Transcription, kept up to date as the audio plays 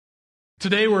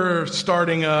Today we're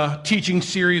starting a teaching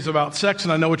series about sex,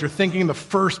 and I know what you're thinking. The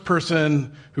first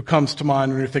person who comes to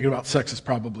mind when you're thinking about sex is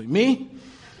probably me.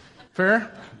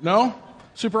 Fair? No?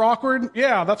 Super awkward?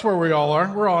 Yeah, that's where we all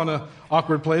are. We're all in an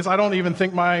awkward place. I don't even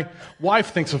think my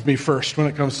wife thinks of me first when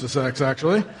it comes to sex,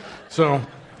 actually. So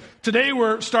today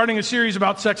we're starting a series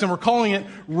about sex, and we're calling it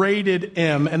Rated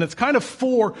M, and it's kind of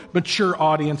for mature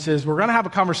audiences. We're going to have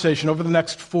a conversation over the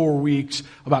next 4 weeks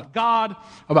about God,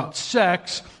 about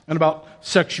sex, and about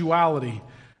sexuality.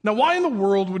 Now, why in the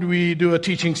world would we do a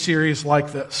teaching series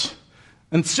like this?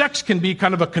 And sex can be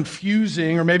kind of a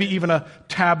confusing or maybe even a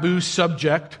taboo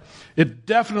subject. It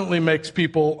definitely makes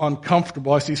people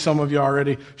uncomfortable. I see some of you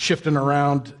already shifting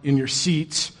around in your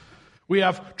seats. We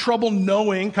have trouble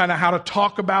knowing kind of how to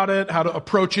talk about it, how to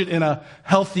approach it in a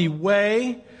healthy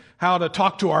way, how to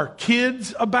talk to our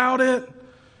kids about it,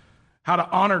 how to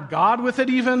honor God with it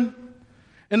even.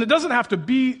 And it doesn't have to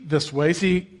be this way.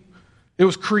 See, it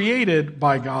was created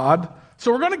by God.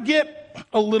 So we're going to get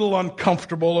a little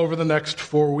uncomfortable over the next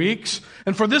 4 weeks.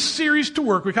 And for this series to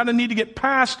work, we kind of need to get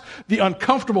past the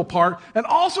uncomfortable part and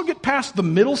also get past the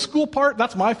middle school part.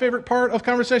 That's my favorite part of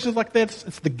conversations like this.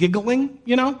 It's the giggling,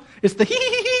 you know? It's the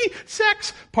hee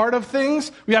sex part of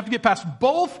things. We have to get past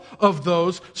both of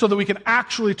those so that we can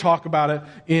actually talk about it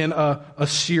in a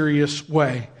serious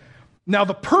way. Now,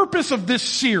 the purpose of this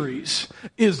series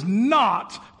is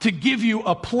not to give you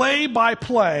a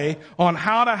play-by-play on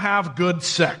how to have good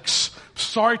sex.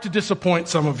 Sorry to disappoint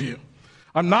some of you.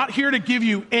 I'm not here to give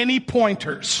you any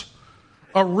pointers.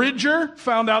 A Ridger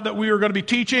found out that we were going to be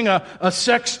teaching a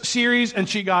sex series, and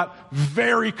she got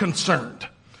very concerned.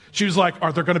 She was like,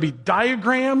 are there going to be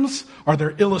diagrams? Are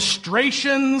there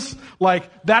illustrations? Like,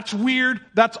 that's weird,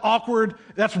 that's awkward,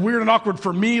 that's weird and awkward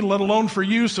for me, let alone for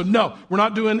you. So no, we're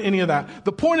not doing any of that.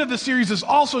 The point of the series is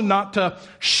also not to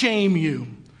shame you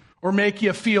or make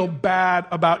you feel bad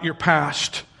about your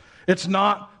past. It's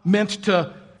not meant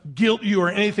to guilt you or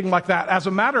anything like that. As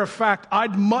a matter of fact,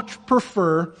 I'd much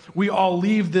prefer we all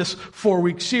leave this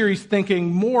 4-week series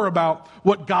thinking more about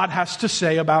what God has to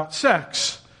say about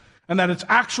sex. And that it's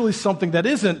actually something that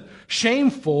isn't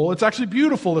shameful. It's actually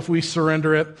beautiful if we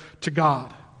surrender it to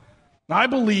God. Now, I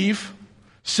believe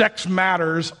sex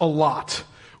matters a lot,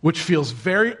 which feels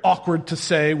very awkward to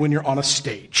say when you're on a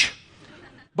stage.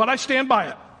 But I stand by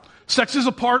it. Sex is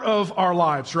a part of our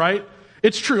lives, right?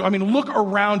 It's true. I mean, look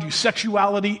around you.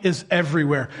 Sexuality is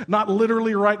everywhere. Not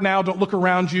literally right now. Don't look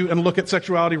around you and look at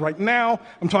sexuality right now.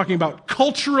 I'm talking about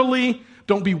culturally.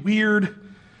 Don't be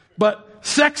weird. But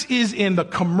sex is in the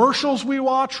commercials we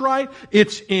watch, right?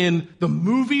 It's in the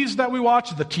movies that we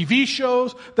watch, the TV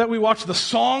shows that we watch, the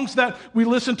songs that we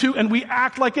listen to, and we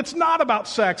act like it's not about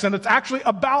sex and it's actually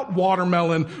about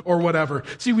watermelon or whatever.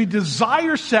 See, we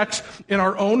desire sex in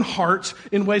our own hearts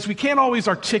in ways we can't always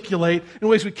articulate, in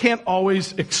ways we can't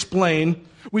always explain.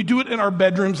 We do it in our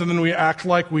bedrooms and then we act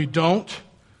like we don't.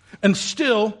 And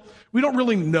still, we don't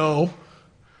really know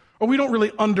or we don't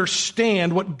really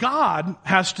understand what God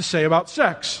has to say about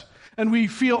sex. And we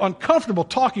feel uncomfortable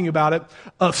talking about it,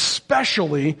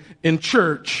 especially in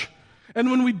church.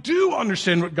 And when we do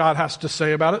understand what God has to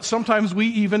say about it, sometimes we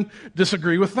even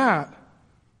disagree with that.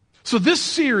 So this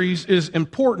series is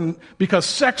important because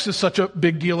sex is such a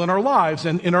big deal in our lives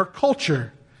and in our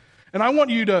culture. And I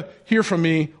want you to hear from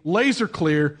me laser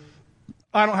clear.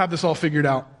 I don't have this all figured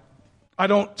out. I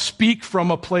don't speak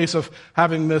from a place of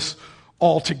having this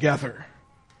all together.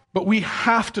 But we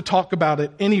have to talk about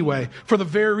it anyway, for the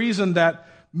very reason that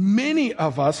many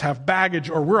of us have baggage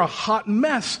or we're a hot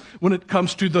mess when it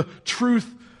comes to the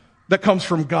truth that comes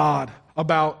from God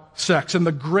about sex and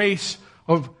the grace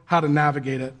of how to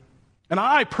navigate it. And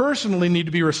I personally need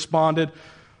to be responded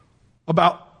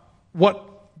about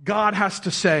what God has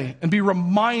to say and be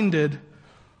reminded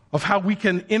of how we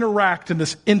can interact in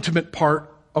this intimate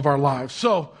part of our lives.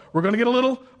 So, we're going to get a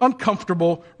little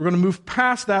uncomfortable. We're going to move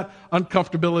past that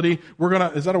uncomfortability. We're going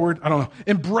to, is that a word? I don't know.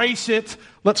 Embrace it.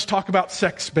 Let's talk about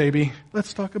sex, baby.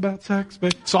 Let's talk about sex,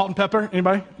 baby. Salt and pepper?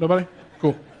 Anybody? Nobody?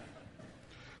 Cool.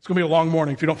 It's going to be a long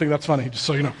morning if you don't think that's funny, just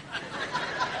so you know.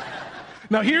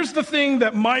 Now, here's the thing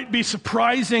that might be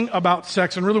surprising about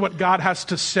sex and really what God has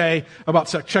to say about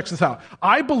sex. Check this out.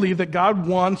 I believe that God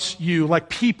wants you, like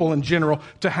people in general,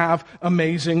 to have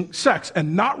amazing sex.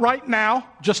 And not right now,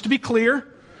 just to be clear.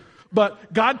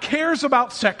 But God cares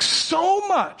about sex so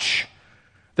much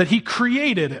that He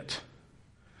created it.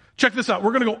 Check this out.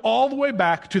 We're going to go all the way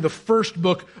back to the first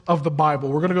book of the Bible.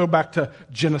 We're going to go back to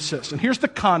Genesis. And here's the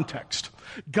context.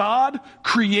 God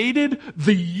created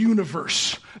the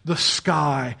universe, the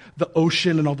sky, the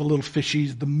ocean and all the little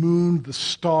fishies, the moon, the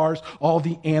stars, all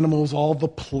the animals, all the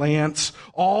plants,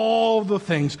 all the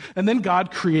things. And then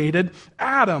God created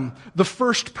Adam, the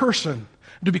first person.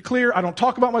 To be clear, I don't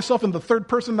talk about myself in the third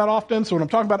person that often, so when I'm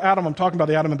talking about Adam, I'm talking about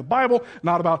the Adam in the Bible,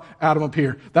 not about Adam up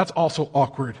here. That's also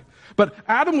awkward. But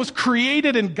Adam was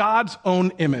created in God's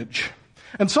own image.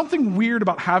 And something weird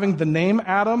about having the name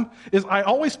Adam is I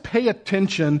always pay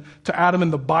attention to Adam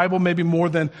in the Bible, maybe more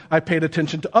than I paid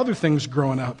attention to other things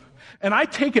growing up. And I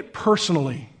take it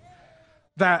personally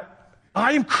that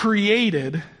I am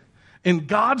created in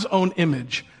God's own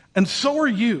image, and so are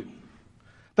you.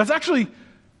 That's actually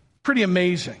pretty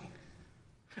amazing.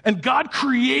 And God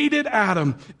created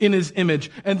Adam in his image.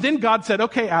 And then God said,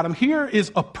 okay, Adam, here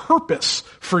is a purpose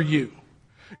for you.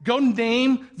 Go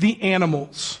name the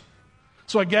animals.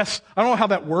 So I guess, I don't know how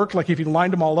that worked, like if he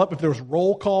lined them all up, if there was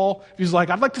roll call, if he's like,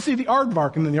 I'd like to see the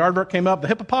aardvark, and then the aardvark came up, the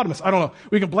hippopotamus, I don't know.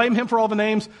 We can blame him for all the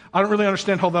names. I don't really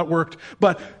understand how that worked.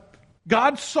 But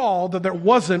God saw that there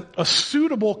wasn't a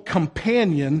suitable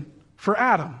companion for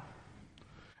Adam.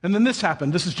 And then this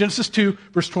happened. This is Genesis 2,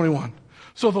 verse 21.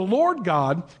 So the Lord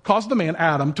God caused the man,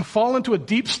 Adam, to fall into a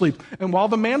deep sleep. And while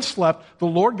the man slept, the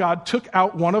Lord God took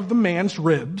out one of the man's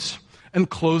ribs and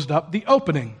closed up the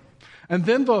opening. And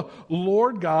then the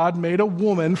Lord God made a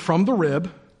woman from the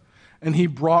rib, and he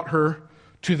brought her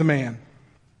to the man.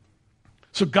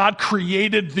 So God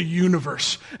created the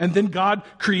universe. And then God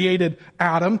created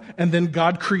Adam, and then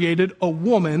God created a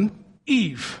woman,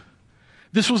 Eve.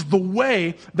 This was the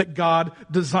way that God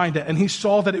designed it, and he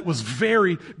saw that it was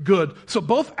very good. So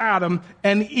both Adam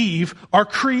and Eve are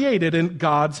created in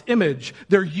God's image.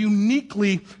 They're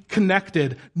uniquely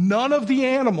connected. None of the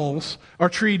animals are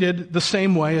treated the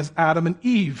same way as Adam and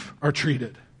Eve are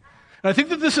treated. And I think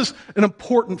that this is an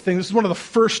important thing. This is one of the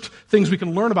first things we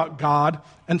can learn about God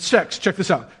and sex. Check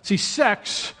this out. See,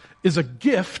 sex is a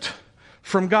gift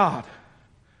from God.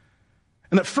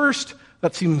 And at first,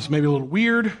 that seems maybe a little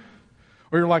weird.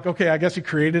 Or you're like, okay, I guess he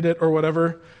created it or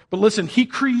whatever. But listen, he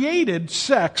created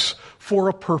sex for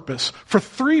a purpose. For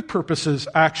three purposes,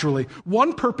 actually.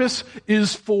 One purpose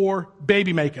is for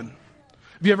baby making.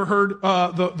 Have you ever heard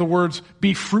the words,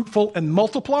 be fruitful and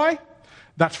multiply?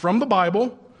 That's from the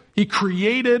Bible. He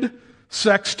created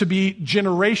sex to be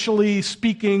generationally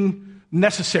speaking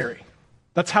necessary.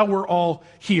 That's how we're all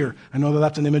here. I know that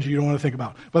that's an image you don't want to think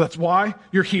about, but that's why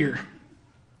you're here.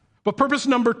 But purpose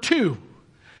number two,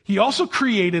 he also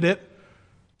created it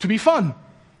to be fun,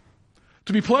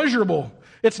 to be pleasurable.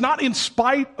 It's not in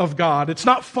spite of God. It's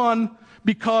not fun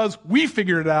because we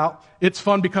figured it out. It's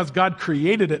fun because God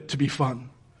created it to be fun.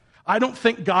 I don't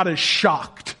think God is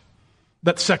shocked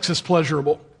that sex is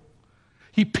pleasurable.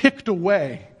 He picked a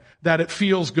way that it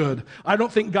feels good. I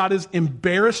don't think God is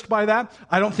embarrassed by that.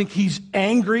 I don't think he's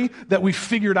angry that we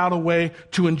figured out a way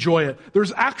to enjoy it.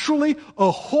 There's actually a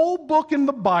whole book in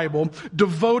the Bible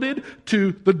devoted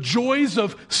to the joys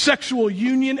of sexual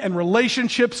union and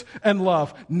relationships and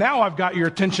love. Now I've got your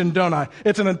attention, don't I?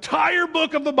 It's an entire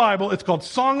book of the Bible. It's called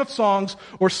Song of Songs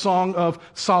or Song of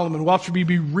Solomon. We'll actually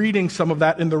be reading some of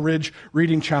that in the Ridge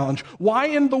Reading Challenge. Why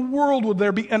in the world would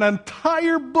there be an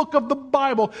entire book of the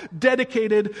Bible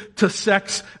dedicated to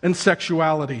sex and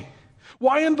sexuality?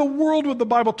 Why in the world would the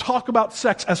Bible talk about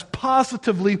sex as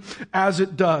positively as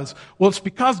it does? Well, it's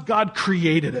because God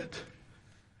created it.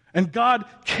 And God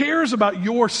cares about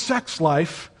your sex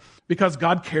life because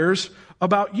God cares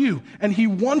about you. And he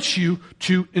wants you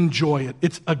to enjoy it.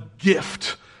 It's a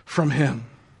gift from him.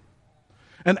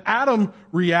 And Adam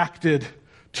reacted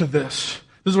to this.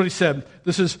 This is what he said.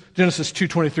 This is Genesis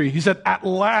 2:23. He said, "At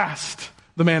last,"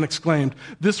 the man exclaimed,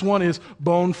 "this one is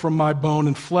bone from my bone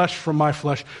and flesh from my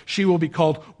flesh. She will be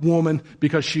called woman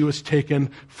because she was taken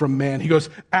from man." He goes,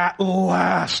 "At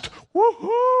last."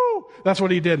 Woohoo! That's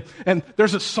what he did. And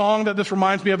there's a song that this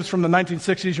reminds me of. It's from the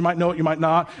 1960s. You might know it, you might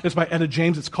not. It's by Etta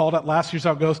James. It's called At Last. Here's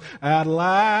how it goes. "At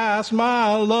last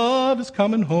my love is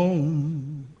coming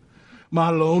home. My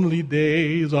lonely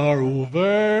days are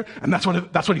over." And that's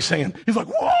what he's saying. He's like,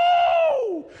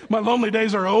 whoa! My lonely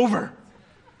days are over.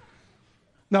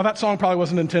 Now, that song probably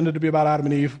wasn't intended to be about Adam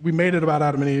and Eve. We made it about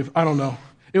Adam and Eve. I don't know.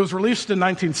 It was released in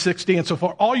 1960, and so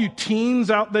for all you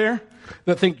teens out there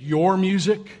that think your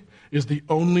music is the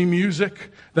only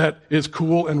music that is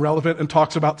cool and relevant and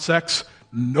talks about sex,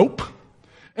 nope.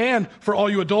 And for all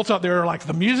you adults out there who are like,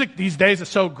 the music these days is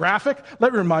so graphic,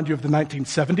 let me remind you of the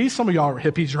 1970s. Some of y'all were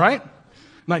hippies, right?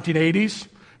 1980s,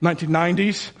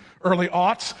 1990s, early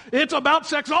aughts. It's about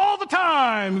sex all the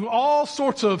time. All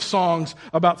sorts of songs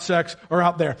about sex are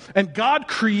out there. And God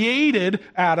created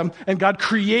Adam, and God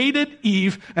created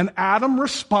Eve, and Adam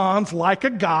responds like a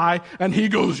guy, and he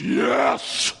goes,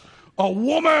 yes, a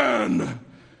woman.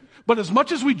 But as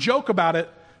much as we joke about it,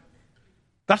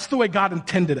 that's the way God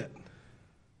intended it.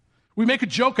 We make a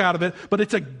joke out of it, but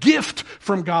it's a gift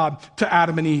from God to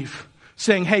Adam and Eve,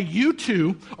 saying, hey, you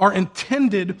two are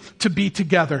intended to be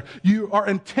together. You are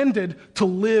intended to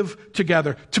live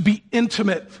together, to be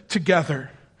intimate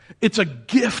together. It's a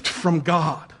gift from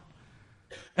God.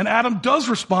 And Adam does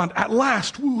respond at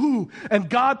last, woohoo. And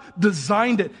God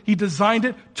designed it. He designed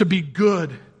it to be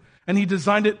good. And he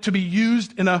designed it to be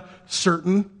used in a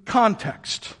certain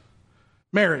context.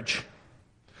 Marriage.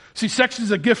 See, sex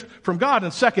is a gift from God.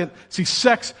 And second,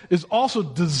 sex is also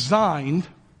designed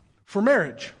for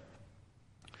marriage.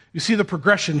 You see the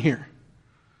progression here.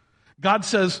 God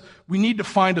says we need to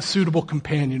find a suitable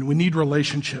companion. We need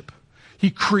relationship. He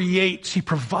creates, he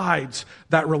provides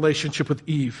that relationship with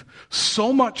Eve.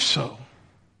 So much so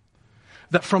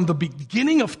that from the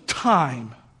beginning of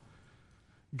time,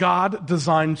 God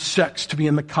designed sex to be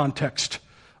in the context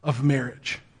of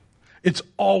marriage. It's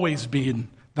always been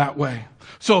that way.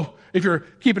 So if you're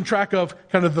keeping track of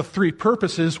kind of the three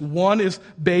purposes, one is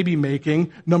baby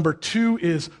making, number two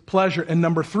is pleasure, and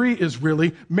number three is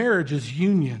really marriage is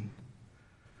union.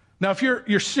 Now, if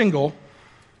you're single,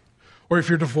 or if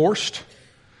you're divorced,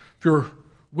 if you're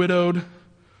widowed, you're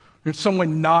in some way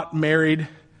not married,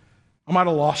 I might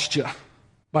have lost you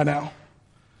by now.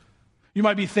 You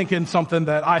might be thinking something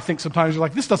that I think sometimes you're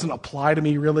like, this doesn't apply to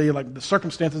me really, like the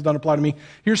circumstances don't apply to me.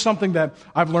 Here's something that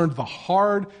I've learned the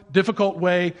hard, difficult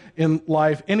way in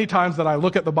life. Any times that I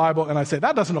look at the Bible and I say,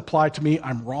 that doesn't apply to me,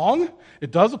 I'm wrong.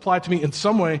 It does apply to me in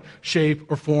some way,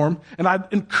 shape, or form. And I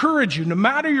encourage you, no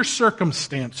matter your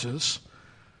circumstances,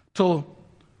 to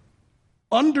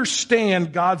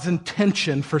understand God's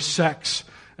intention for sex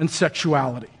and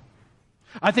sexuality.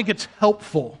 I think it's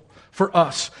helpful for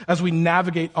us as we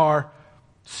navigate our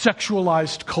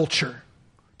sexualized culture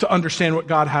to understand what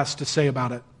God has to say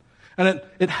about it. And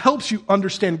it helps you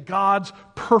understand God's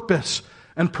purpose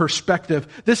and perspective.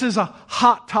 This is a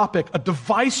hot topic, a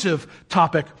divisive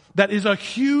topic that is a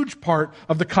huge part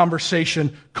of the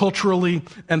conversation culturally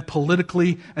and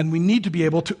politically, and we need to be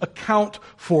able to account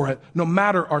for it no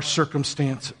matter our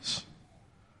circumstances.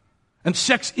 And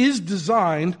sex is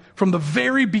designed from the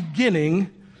very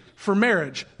beginning for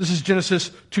marriage. This is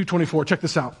Genesis 2:24. Check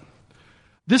this out.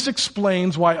 This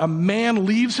explains why a man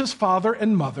leaves his father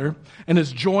and mother and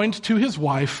is joined to his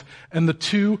wife, and the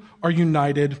two are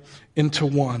united into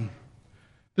one.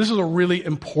 This is a really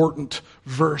important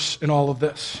verse in all of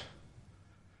this.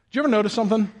 Did you ever notice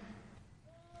something?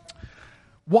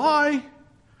 Why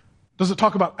does it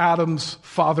talk about Adam's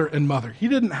father and mother? He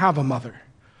didn't have a mother.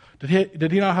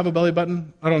 Did he not have a belly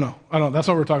button? I don't know. That's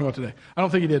not what we're talking about today. I don't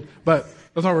think he did, but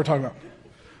that's not what we're talking about.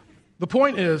 The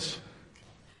point is,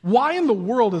 why in the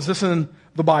world is this in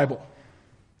the Bible?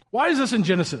 Why is this in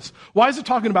Genesis? Why is it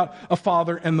talking about a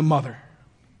father and the mother?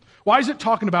 Why is it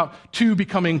talking about two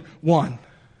becoming one?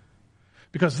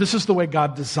 Because this is the way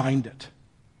God designed it.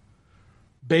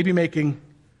 Baby making,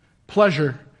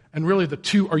 pleasure, and really the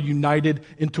two are united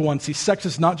into one. See, sex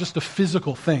is not just a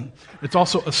physical thing. It's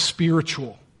also a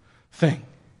spiritual thing.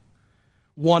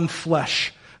 One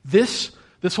flesh. This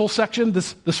whole section,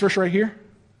 this verse right here,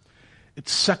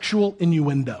 it's sexual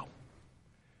innuendo.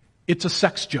 It's a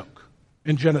sex joke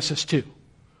in Genesis 2.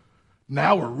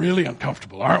 Now we're really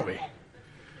uncomfortable, aren't we?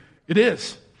 It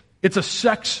is. It's a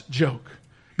sex joke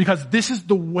because this is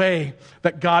the way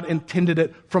that God intended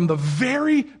it from the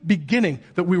very beginning,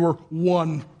 that we were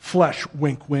one flesh,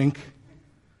 wink, wink.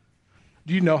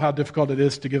 Do you know how difficult it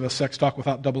is to give a sex talk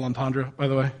without double entendre, by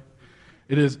the way?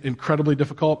 It is incredibly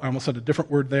difficult. I almost said a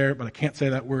different word there, but I can't say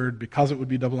that word because it would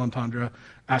be double entendre.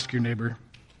 Ask your neighbor.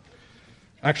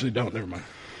 Actually, don't. Never mind.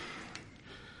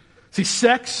 See,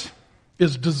 sex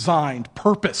is designed,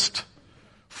 purposed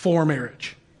for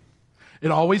marriage.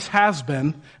 It always has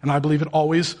been, and I believe it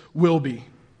always will be. And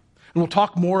we'll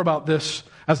talk more about this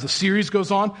as the series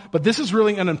goes on, but this is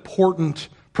really an important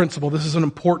principle. This is an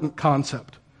important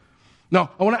concept.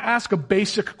 Now, I want to ask a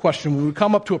basic question. When we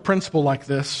come up to a principle like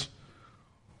this,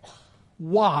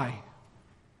 why?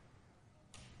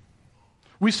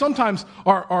 We sometimes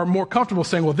are more comfortable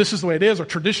saying, well, this is the way it is, or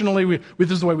traditionally,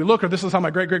 this is the way we look, or this is how my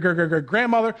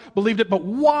great-great-great-great-grandmother believed it. But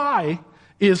why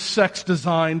is sex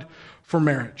designed for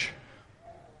marriage?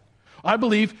 I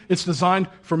believe it's designed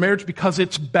for marriage because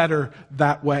it's better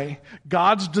that way.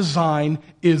 God's design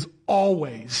is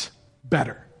always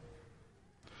better.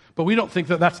 But we don't think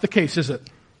that that's the case, is it?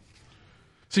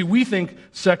 See, we think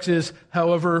sex is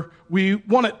however we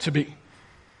want it to be.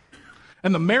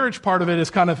 And the marriage part of it is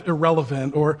kind of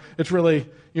irrelevant, or it's really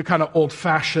kind of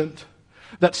old-fashioned.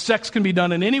 That sex can be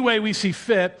done in any way we see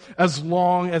fit as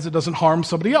long as it doesn't harm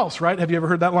somebody else, right? Have you ever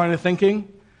heard that line of thinking?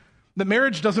 That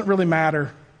marriage doesn't really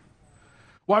matter.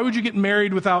 Why would you get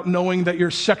married without knowing that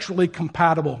you're sexually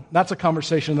compatible? That's a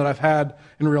conversation that I've had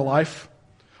in real life.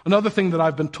 Another thing that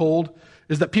I've been told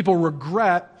is that people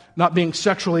regret not being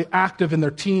sexually active in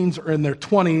their teens or in their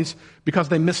 20s because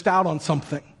they missed out on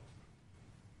something.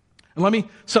 And let me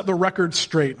set the record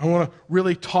straight. I want to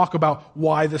really talk about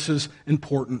why this is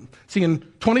important. See, in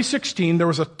 2016, there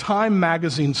was a Time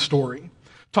magazine story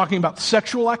talking about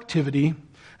sexual activity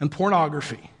and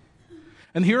pornography.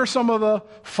 And here are some of the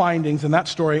findings in that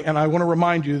story, and I want to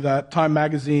remind you that Time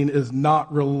magazine is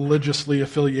not religiously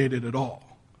affiliated at all.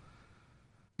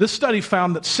 This study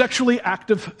found that sexually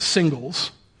active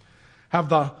singles have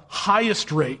the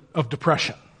highest rate of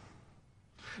depression.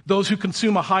 Those who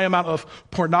consume a high amount of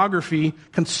pornography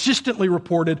consistently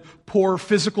reported poor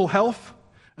physical health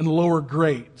and lower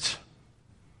grades.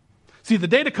 See, the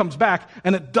data comes back,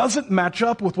 and it doesn't match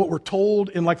up with what we're told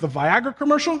in like the Viagra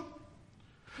commercial.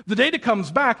 The data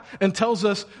comes back and tells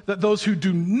us that those who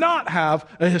do not have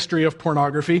a history of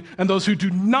pornography and those who do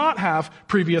not have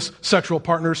previous sexual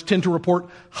partners tend to report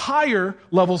higher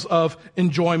levels of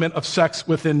enjoyment of sex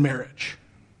within marriage.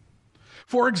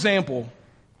 For example,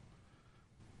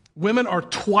 women are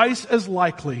twice as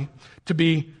likely to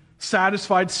be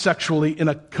satisfied sexually in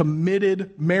a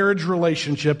committed marriage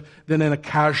relationship than in a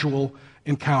casual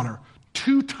encounter.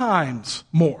 2 times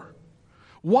more.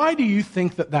 Why do you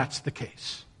think that that's the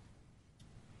case?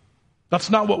 That's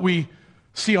not what we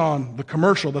see on the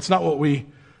commercial. That's not what we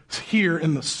hear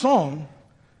in the song.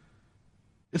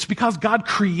 It's because God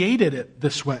created it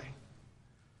this way.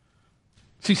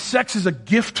 See, sex is a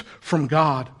gift from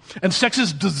God, and sex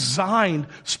is designed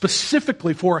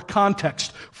specifically for a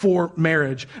context for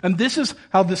marriage. And this is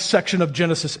how this section of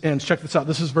Genesis ends. Check this out.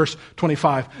 This is verse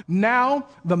 25. Now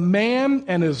the man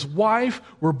and his wife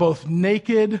were both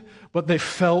naked, but they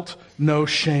felt no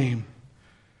shame.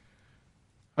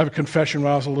 I have a confession.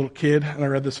 When I was a little kid and I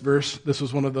read this verse, this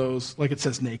was one of those, like it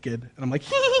says naked, and I'm like,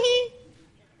 hee hee hee.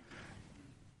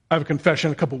 I have a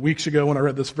confession a couple weeks ago when I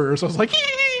read this verse. I was like, hee hee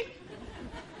hee.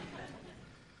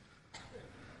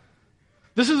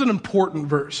 This is an important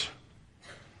verse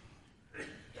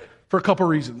for a couple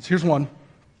reasons. Here's one.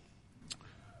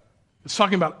 It's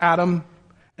talking about Adam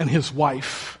and his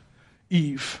wife,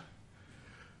 Eve.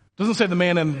 It doesn't say the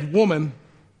man and woman,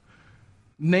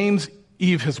 names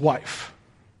Eve his wife.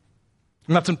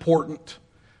 And that's important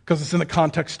because it's in the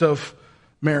context of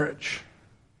marriage.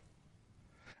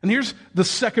 And here's the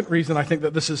second reason I think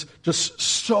that this is just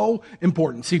so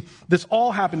important. See, this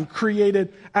all happened,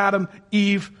 created Adam,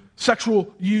 Eve,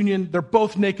 sexual union. They're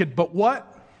both naked, but what?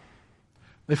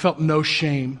 They felt no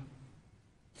shame.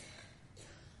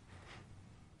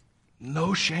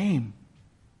 No shame.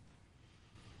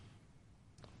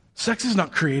 Sex is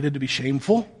not created to be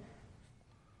shameful.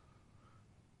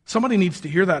 Somebody needs to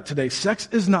hear that today. Sex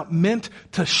is not meant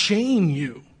to shame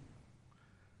you.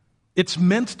 It's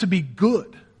meant to be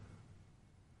good,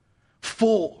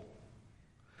 full,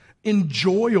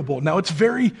 enjoyable. Now, it's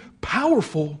very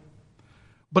powerful,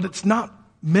 but it's not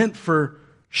meant for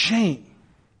shame.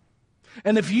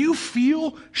 And if you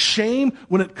feel shame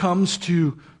when it comes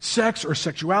to sex or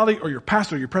sexuality or your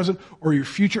past or your present or your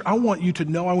future, I want you to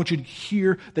know, I want you to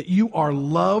hear that you are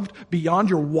loved beyond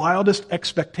your wildest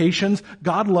expectations.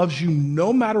 God loves you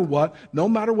no matter what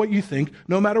you think,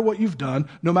 no matter what you've done,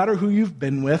 no matter who you've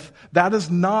been with. That is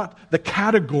not the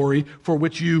category for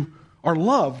which you are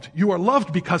loved. You are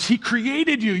loved because He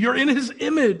created you. You're in His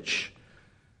image.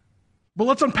 But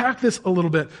let's unpack this a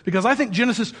little bit, because I think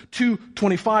Genesis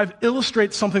 2:25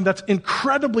 illustrates something that's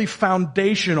incredibly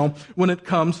foundational when it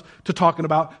comes to talking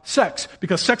about sex.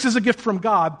 Because sex is a gift from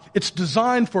God. It's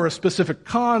designed for a specific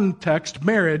context,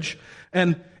 marriage,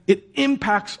 and it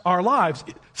impacts our lives.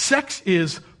 Sex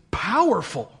is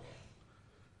powerful.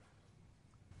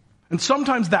 And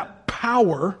sometimes that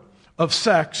power of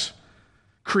sex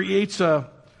creates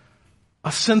a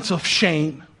sense of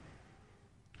shame.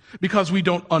 Because we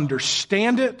don't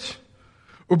understand it,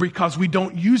 or because we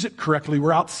don't use it correctly.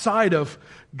 We're outside of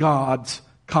God's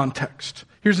context.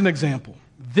 Here's an example.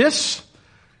 This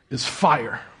is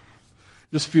fire.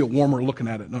 Just feel warmer looking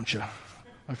at it, don't you?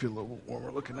 I feel a little warmer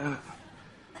looking at it.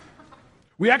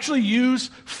 We actually use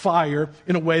fire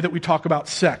in a way that we talk about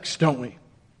sex, don't we?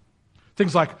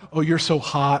 Things like, oh, you're so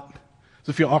hot.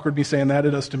 Does it feel awkward me saying that?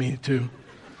 It does to me, too.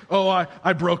 Oh,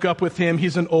 I broke up with him.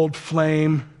 He's an old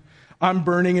flame. I'm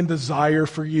burning in desire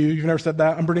for you. You've never said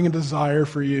that? I'm burning in desire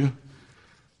for you.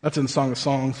 That's in Song of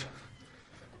Songs.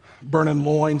 Burning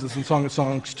loins is in Song of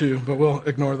Songs too, but we'll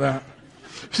ignore that.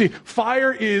 See,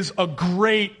 fire is a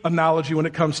great analogy when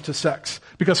it comes to sex.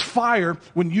 Because fire,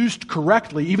 when used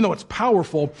correctly, even though it's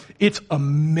powerful, it's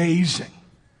amazing.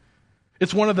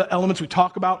 It's one of the elements we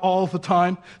talk about all the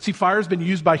time. See, fire has been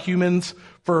used by humans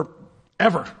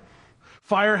forever.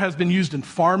 Fire has been used in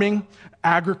farming,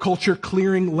 agriculture,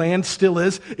 clearing land still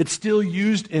is. It's still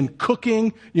used in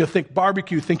cooking. Think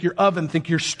barbecue, think your oven, think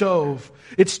your stove.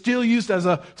 It's still used as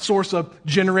a source of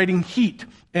generating heat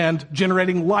and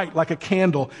generating light like a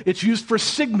candle. It's used for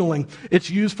signaling. It's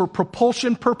used for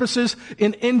propulsion purposes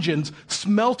in engines,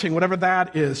 smelting, whatever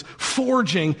that is,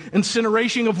 forging,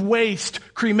 incineration of waste,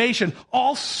 cremation,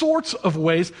 all sorts of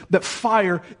ways that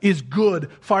fire is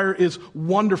good. Fire is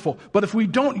wonderful. But if we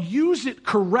don't use it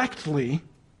correctly,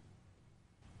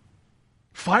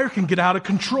 fire can get out of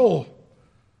control.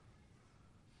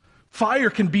 Fire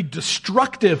can be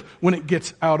destructive when it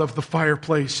gets out of the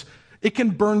fireplace. It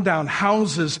can burn down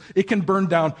houses. It can burn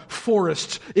down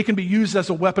forests. It can be used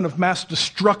as a weapon of mass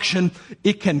destruction.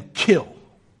 It can kill.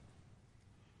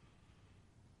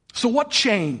 So what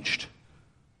changed?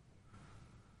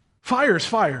 Fire is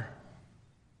fire.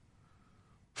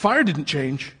 Fire didn't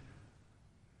change.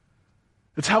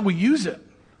 It's how we use it.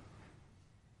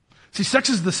 See, sex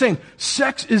is the same.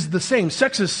 Sex is the same.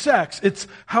 Sex is sex. It's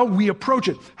how we approach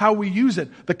it, how we use it,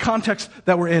 the context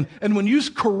that we're in. And when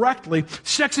used correctly,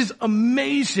 sex is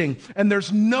amazing and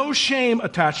there's no shame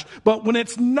attached. But when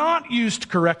it's not used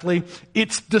correctly,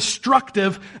 it's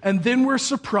destructive, and then we're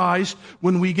surprised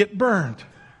when we get burned.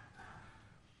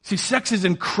 See, sex is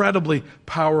incredibly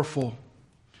powerful.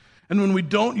 And when we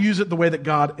don't use it the way that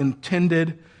God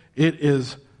intended, it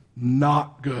is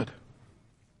not good.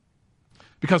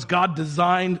 Because God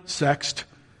designed sex,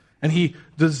 and He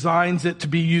designs it to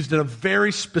be used in a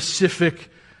very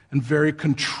specific and very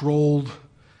controlled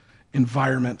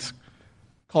environment.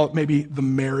 Call it maybe the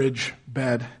marriage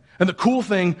bed. And the cool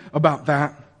thing about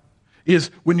that is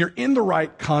when you're in the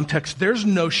right context, there's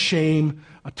no shame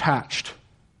attached,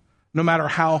 no matter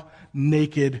how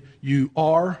naked you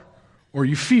are or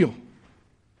you feel.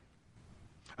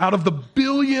 Out of the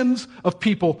billions of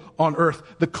people on earth,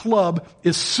 the club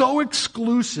is so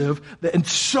exclusive and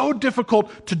so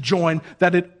difficult to join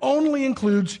that it only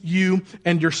includes you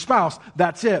and your spouse.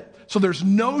 That's it. So there's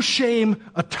no shame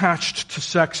attached to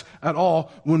sex at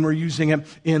all when we're using it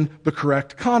in the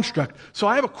correct construct. So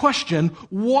I have a question.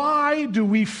 Why do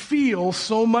we feel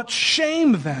so much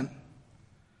shame then?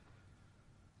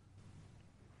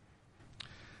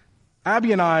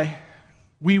 Abby and I,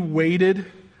 we waited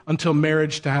until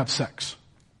marriage to have sex.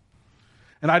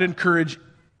 And I'd encourage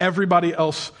everybody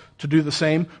else to do the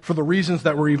same for the reasons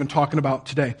that we're even talking about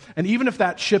today. And even if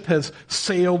that ship has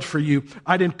sailed for you,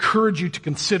 I'd encourage you to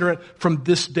consider it from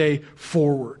this day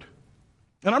forward.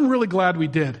 And I'm really glad we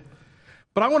did.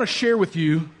 But I want to share with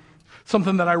you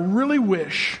something that I really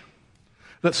wish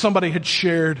that somebody had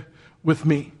shared with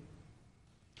me.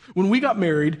 When we got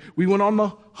married, we went on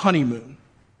the honeymoon.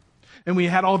 And we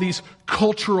had all these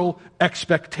cultural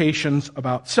expectations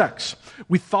about sex.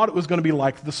 We thought it was going to be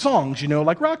like the songs,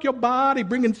 like rock your body,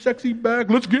 bringing sexy back,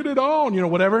 let's get it on,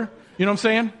 whatever. You know what I'm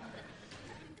saying?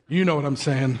 You know what I'm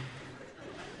saying.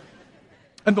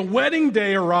 And the wedding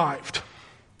day arrived.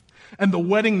 And the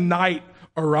wedding night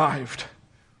arrived.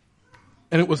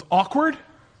 And it was awkward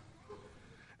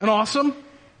and awesome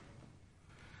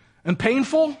and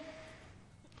painful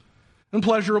and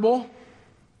pleasurable.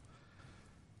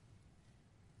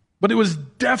 But it was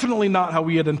definitely not how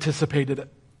we had anticipated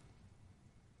it.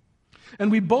 And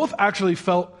we both actually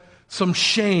felt some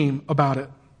shame about it.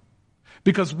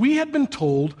 Because we had been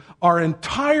told our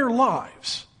entire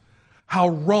lives how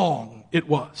wrong it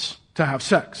was to have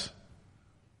sex.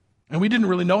 And we didn't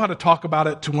really know how to talk about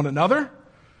it to one another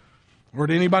or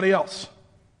to anybody else.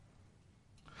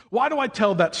 Why do I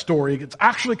tell that story? It's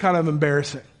actually kind of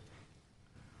embarrassing.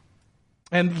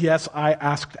 And yes, I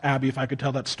asked Abby if I could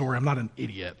tell that story. I'm not an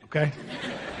idiot, okay?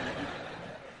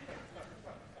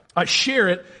 I share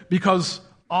it because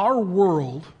our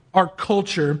world, our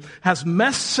culture, has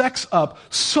messed sex up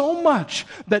so much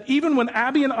that even when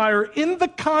Abby and I are in the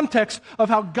context of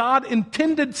how God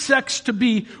intended sex to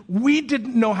be, we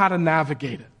didn't know how to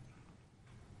navigate it.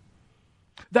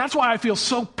 That's why I feel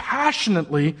so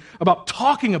passionately about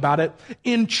talking about it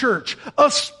in church,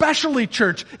 especially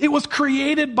church. It was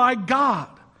created by God.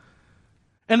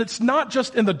 And it's not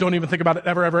just in the don't even think about it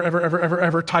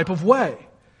ever type of way.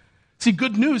 See,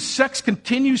 good news, sex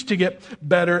continues to get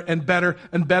better and better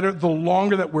and better the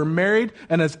longer that we're married.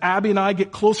 And as Abby and I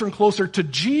get closer and closer to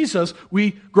Jesus,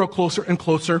 we grow closer and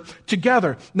closer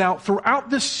together. Now, throughout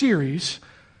this series,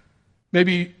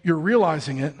 maybe you're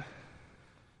realizing it,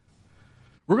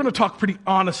 we're going to talk pretty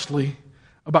honestly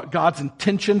about God's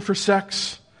intention for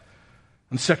sex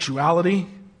and sexuality.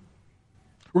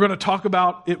 We're going to talk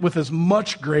about it with as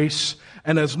much grace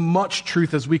and as much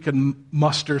truth as we can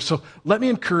muster. So let me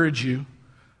encourage you,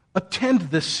 attend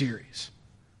this series.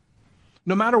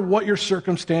 No matter what your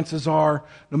circumstances are,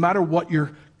 no matter what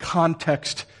your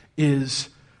context is,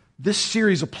 this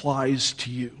series applies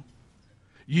to you.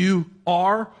 You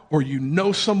are, or you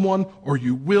know someone, or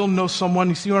you will know someone.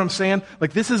 You see what I'm saying?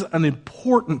 Like, this is an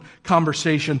important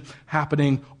conversation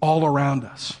happening all around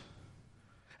us.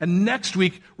 And next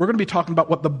week, we're going to be talking about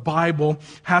what the Bible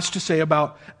has to say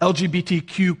about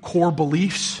LGBTQ core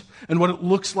beliefs and what it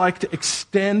looks like to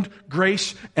extend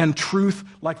grace and truth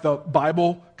like the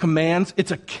Bible commands.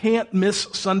 It's a can't miss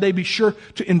Sunday. Be sure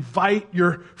to invite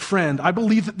your friend. I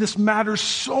believe that this matters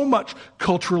so much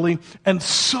culturally and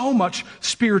so much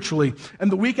spiritually.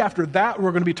 And the week after that,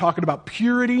 we're going to be talking about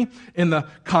purity in the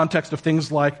context of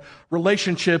things like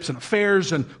relationships and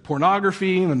affairs and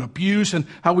pornography and abuse and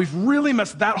how we've really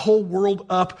messed that whole world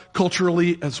up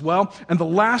culturally as well. And the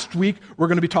last week, we're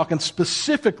going to be talking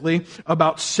specifically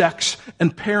about sex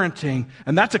and parenting.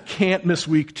 And that's a can't miss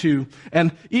week too.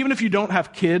 And even if you don't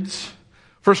have kids,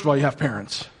 first of all, you have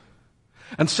parents.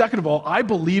 And second of all, I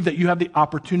believe that you have the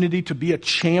opportunity to be a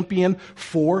champion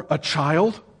for a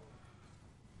child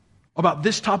about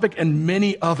this topic and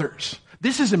many others.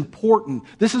 This is important.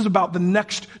 This is about the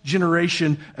next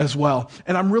generation as well.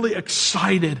 And I'm really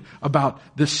excited about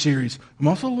this series. I'm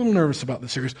also a little nervous about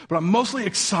this series, but I'm mostly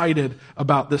excited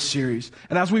about this series.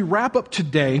 And as we wrap up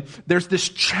today, there's this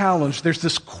challenge, there's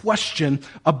this question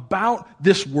about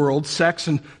this world, sex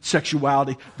and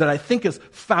sexuality, that I think is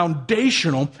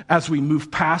foundational as we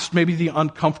move past maybe the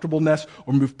uncomfortableness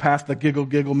or move past the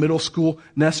giggle middle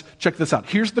schoolness. Check this out.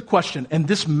 Here's the question, and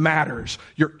this matters.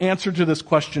 Your answer to this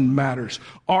question matters.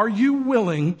 Are you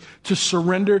willing to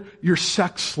surrender your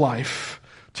sex life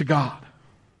to God?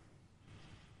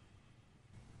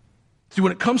 See,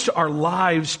 when it comes to our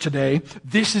lives today,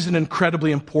 this is an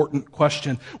incredibly important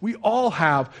question. We all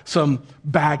have some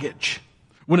baggage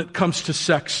when it comes to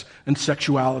sex and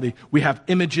sexuality. We have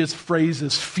images,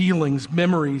 phrases, feelings,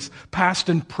 memories, past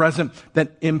and present,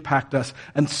 that impact us.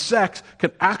 And sex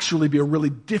can actually be a really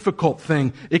difficult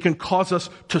thing. It can cause us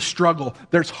to struggle.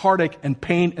 There's heartache and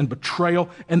pain and betrayal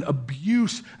and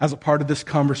abuse as a part of this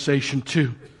conversation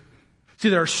too. See,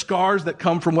 there are scars that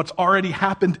come from what's already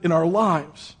happened in our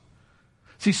lives.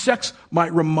 See, sex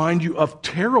might remind you of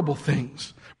terrible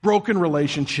things, broken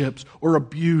relationships or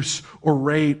abuse or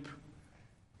rape.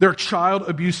 There are child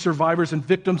abuse survivors and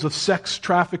victims of sex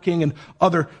trafficking and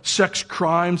other sex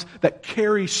crimes that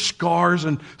carry scars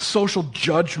and social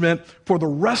judgment for the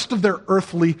rest of their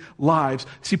earthly lives.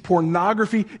 See,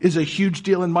 pornography is a huge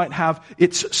deal and might have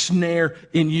its snare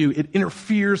in you. It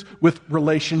interferes with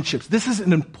relationships. This is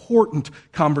an important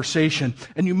conversation.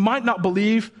 And you might not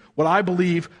believe what I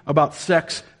believe about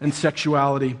sex and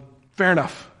sexuality. Fair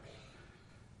enough.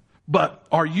 But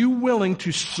are you willing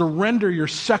to surrender your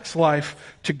sex life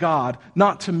to God?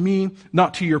 Not to me,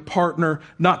 not to your partner,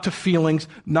 not to feelings,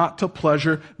 not to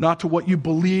pleasure, not to what you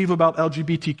believe about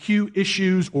LGBTQ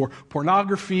issues or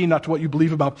pornography, not to what you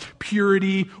believe about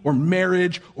purity or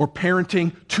marriage or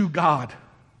parenting, to God.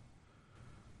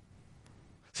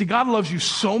 See, God loves you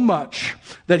so much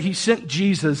that He sent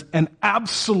Jesus, and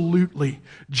absolutely,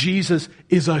 Jesus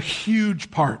is a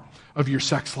huge part of your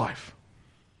sex life.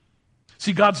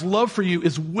 See, God's love for you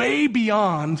is way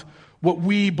beyond what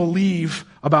we believe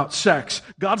about sex.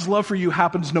 God's love for you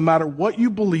happens no matter what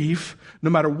you believe, no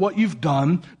matter what you've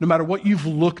done, no matter what you've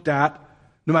looked at,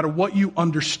 no matter what you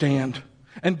understand.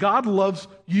 And God loves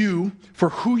you for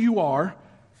who you are,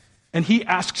 and He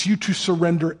asks you to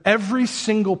surrender every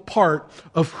single part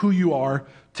of who you are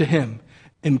to Him,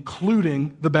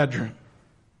 including the bedroom.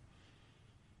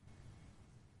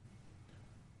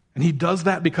 And He does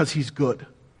that because He's good.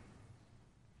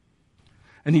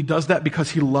 And He does that because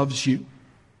He loves you.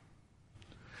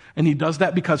 And He does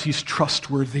that because He's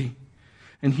trustworthy.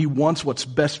 And He wants what's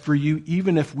best for you,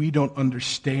 even if we don't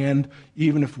understand,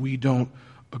 even if we don't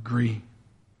agree.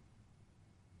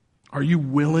 Are you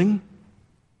willing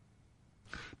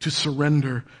to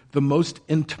surrender the most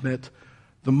intimate,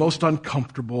 the most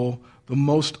uncomfortable, the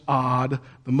most odd,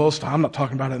 the most, I'm not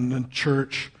talking about it in the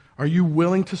church. Are you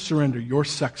willing to surrender your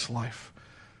sex life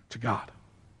to God?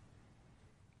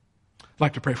 I'd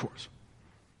like to pray for us.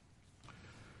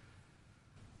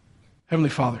 Heavenly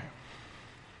Father,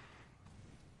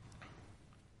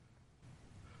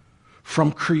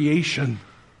 from creation,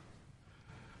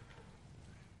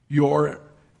 your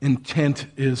intent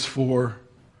is for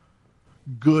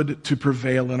good to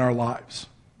prevail in our lives,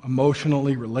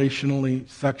 emotionally, relationally,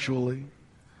 sexually.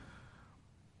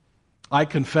 I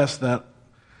confess that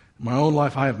in my own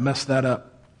life I have messed that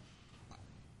up.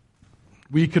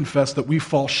 We confess that we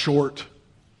fall short.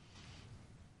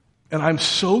 And I'm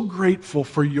so grateful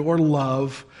for your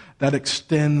love that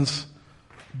extends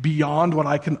beyond what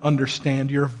I can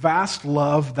understand, your vast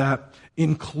love that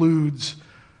includes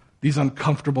these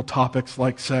uncomfortable topics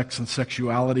like sex and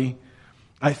sexuality.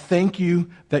 I thank you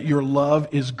that your love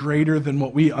is greater than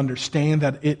what we understand,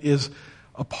 that it is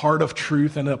a part of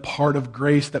truth and a part of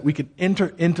grace, that we can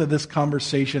enter into this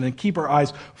conversation and keep our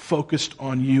eyes focused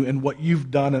on you and what you've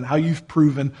done and how you've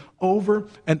proven over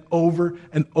and over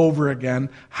and over again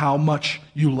how much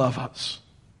you love us.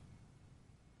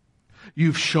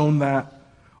 You've shown that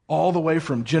all the way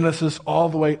from Genesis all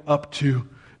the way up to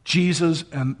Jesus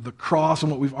and the cross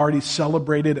and what we've already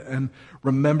celebrated and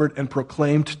remembered and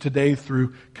proclaimed today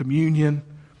through communion.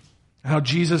 And how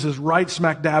Jesus is right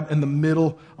smack dab in the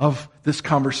middle of this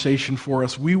conversation for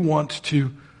us. We want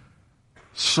to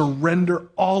surrender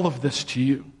all of this to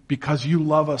you because you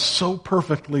love us so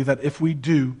perfectly that if we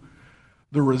do,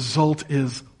 the result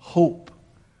is hope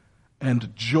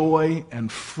and joy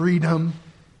and freedom.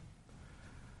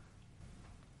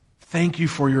 Thank you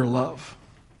for your love.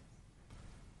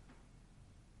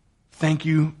 Thank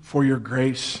you for your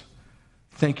grace.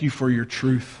 Thank you for your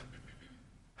truth.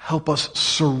 Help us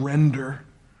surrender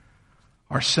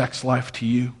our sex life to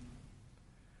you.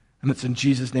 And it's in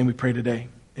Jesus' name we pray today.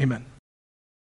 Amen.